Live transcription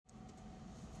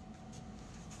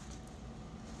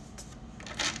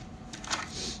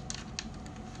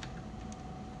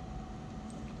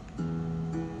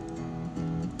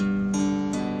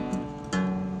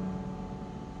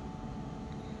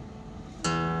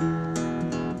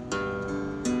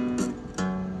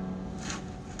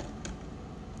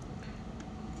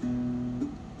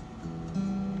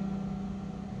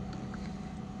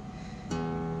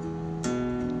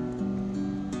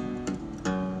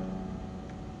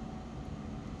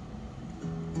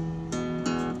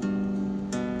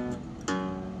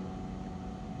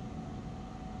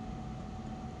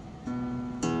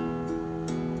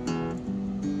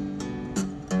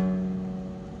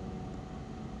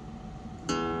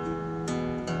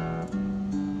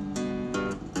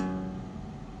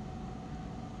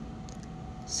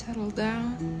Settle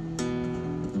down.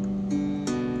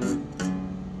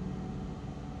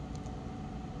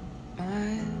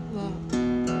 My love.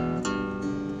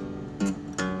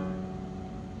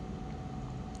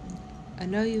 I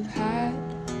know you've had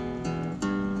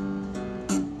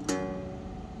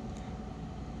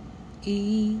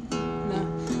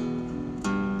enough,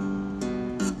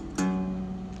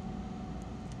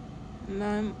 and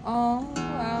I'm all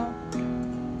out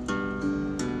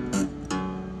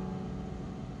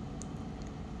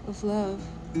of love.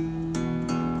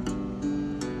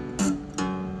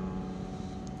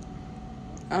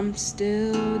 I'm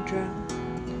still drowned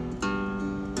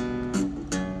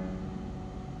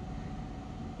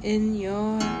in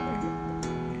your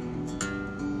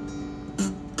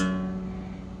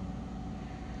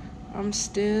I'm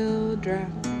still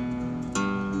drowned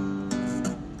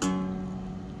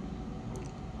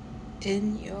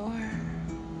in your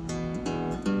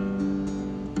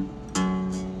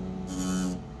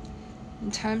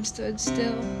and time stood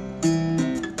still,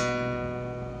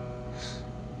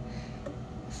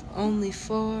 if only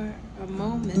for a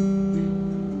moment,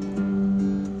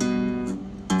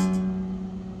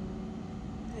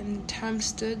 and time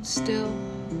stood still,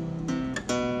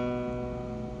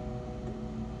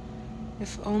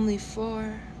 if only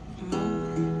for a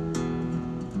moment,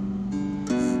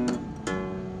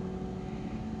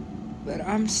 but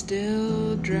I'm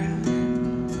still drowning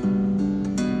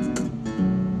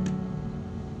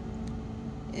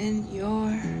in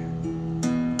your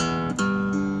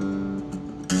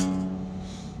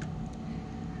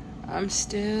I'm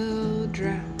still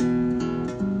drowned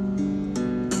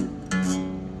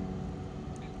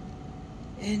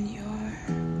in your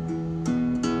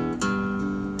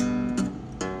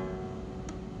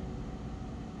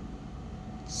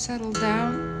settle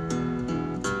down,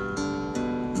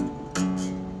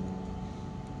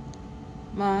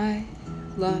 my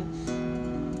love.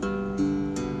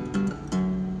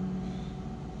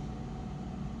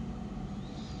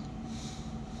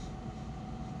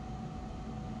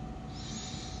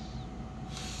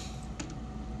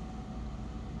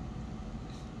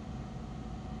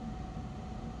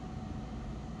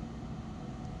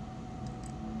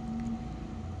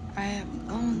 I am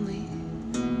only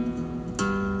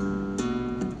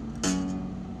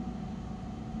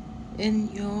in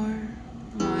your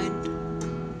mind.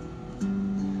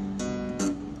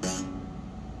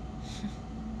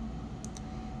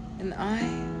 And I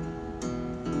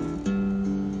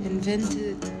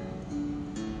invented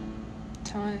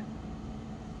time,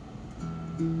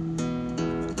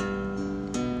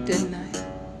 didn't I?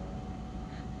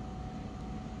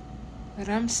 But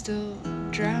I'm still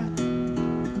drowned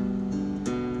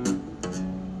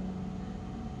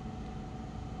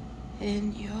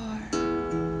in your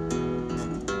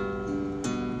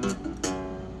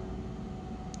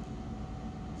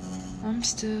I'm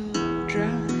still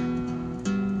drowning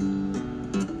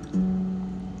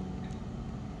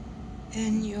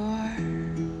in your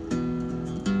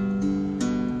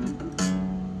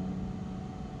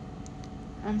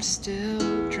I'm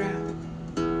still drowning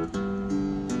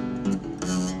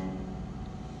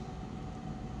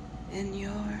in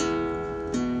your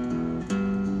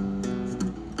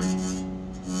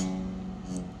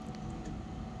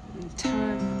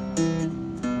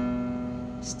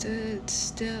stood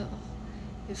still,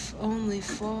 if only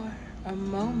for a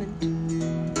moment,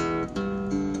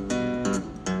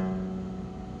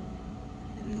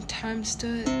 and time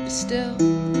stood still,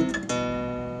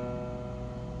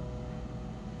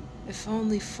 if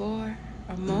only for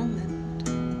a moment.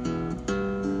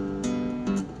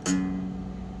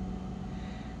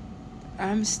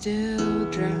 I'm still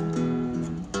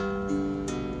drowned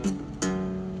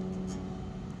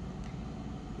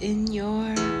in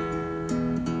your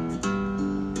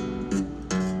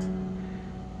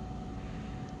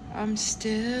I'm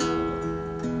still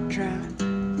drowned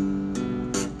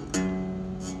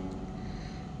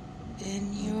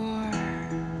in your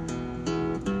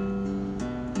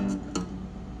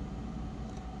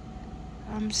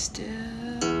I'm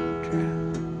still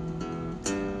drowned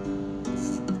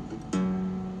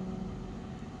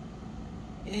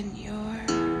in your.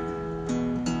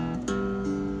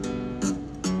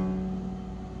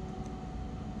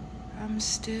 I'm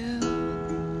still